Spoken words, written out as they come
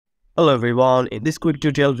Hello everyone, in this quick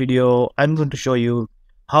tutorial video, I'm going to show you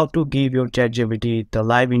how to give your ChatGPT the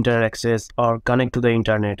live internet access or connect to the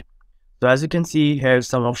internet. So as you can see, here's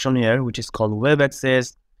some option here which is called web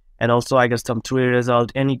access, and also I got some 3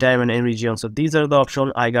 result anytime and any region. So these are the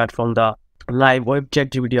option I got from the live web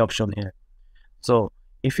ChatGPT option here. So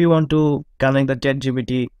if you want to connect the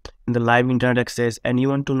ChatGPT in the live internet access and you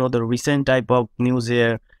want to know the recent type of news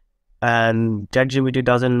here, and ChatGPT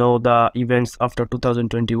doesn't know the events after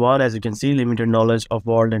 2021, as you can see, limited knowledge of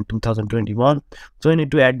world in 2021. So you need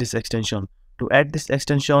to add this extension. To add this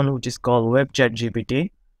extension, which is called web ChatGPT,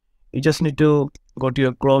 you just need to go to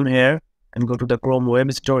your Chrome here and go to the Chrome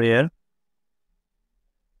web store here.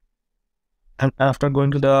 And after going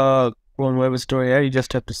to the Chrome web store here, you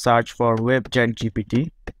just have to search for web ChatGPT,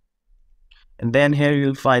 and then here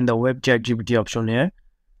you'll find the web ChatGPT option here.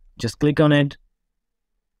 Just click on it,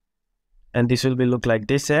 and this will be look like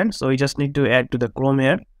this here. So you just need to add to the Chrome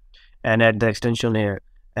here and add the extension here.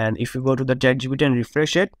 And if you go to the ChatGPT and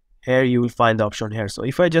refresh it, here you will find the option here. So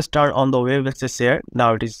if I just turn on the web access here,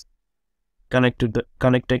 now it is connected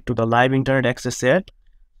to the live internet access here.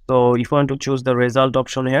 So if you want to choose the result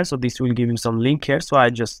option here, so this will give you some link here. So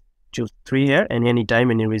I just choose 3 here, and anytime,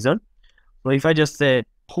 any reason. So if I just say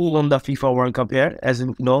who won the FIFA World Cup here, as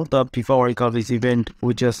you know, the FIFA World Cup is event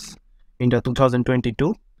which is in the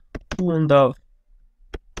 2022. Who won the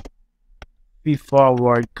FIFA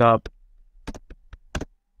World Cup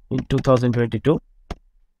in 2022?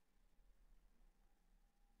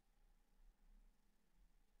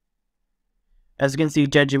 As you can see,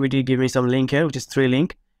 ChatGPT give me some link here, which is 3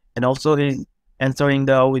 link, and also he's answering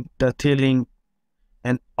with the 3 link,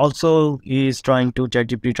 and also he is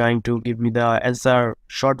ChatGPT trying to give me the answer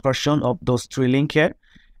short version of those 3 link here.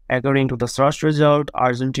 According to the search result,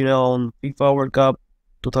 Argentina on FIFA World Cup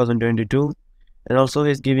 2022, and also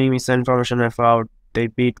he's giving me some information about they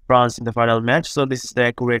beat France in the final match. So this is the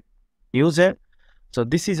accurate news here. So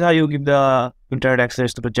this is how you give the internet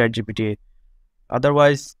access to the ChatGPT.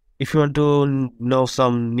 Otherwise, if you want to know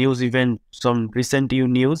some news event, some recent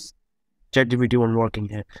news, ChatGPT won't working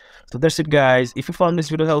here. So that's it guys. If you found this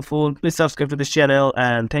video helpful, please subscribe to this channel,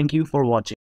 and thank you for watching.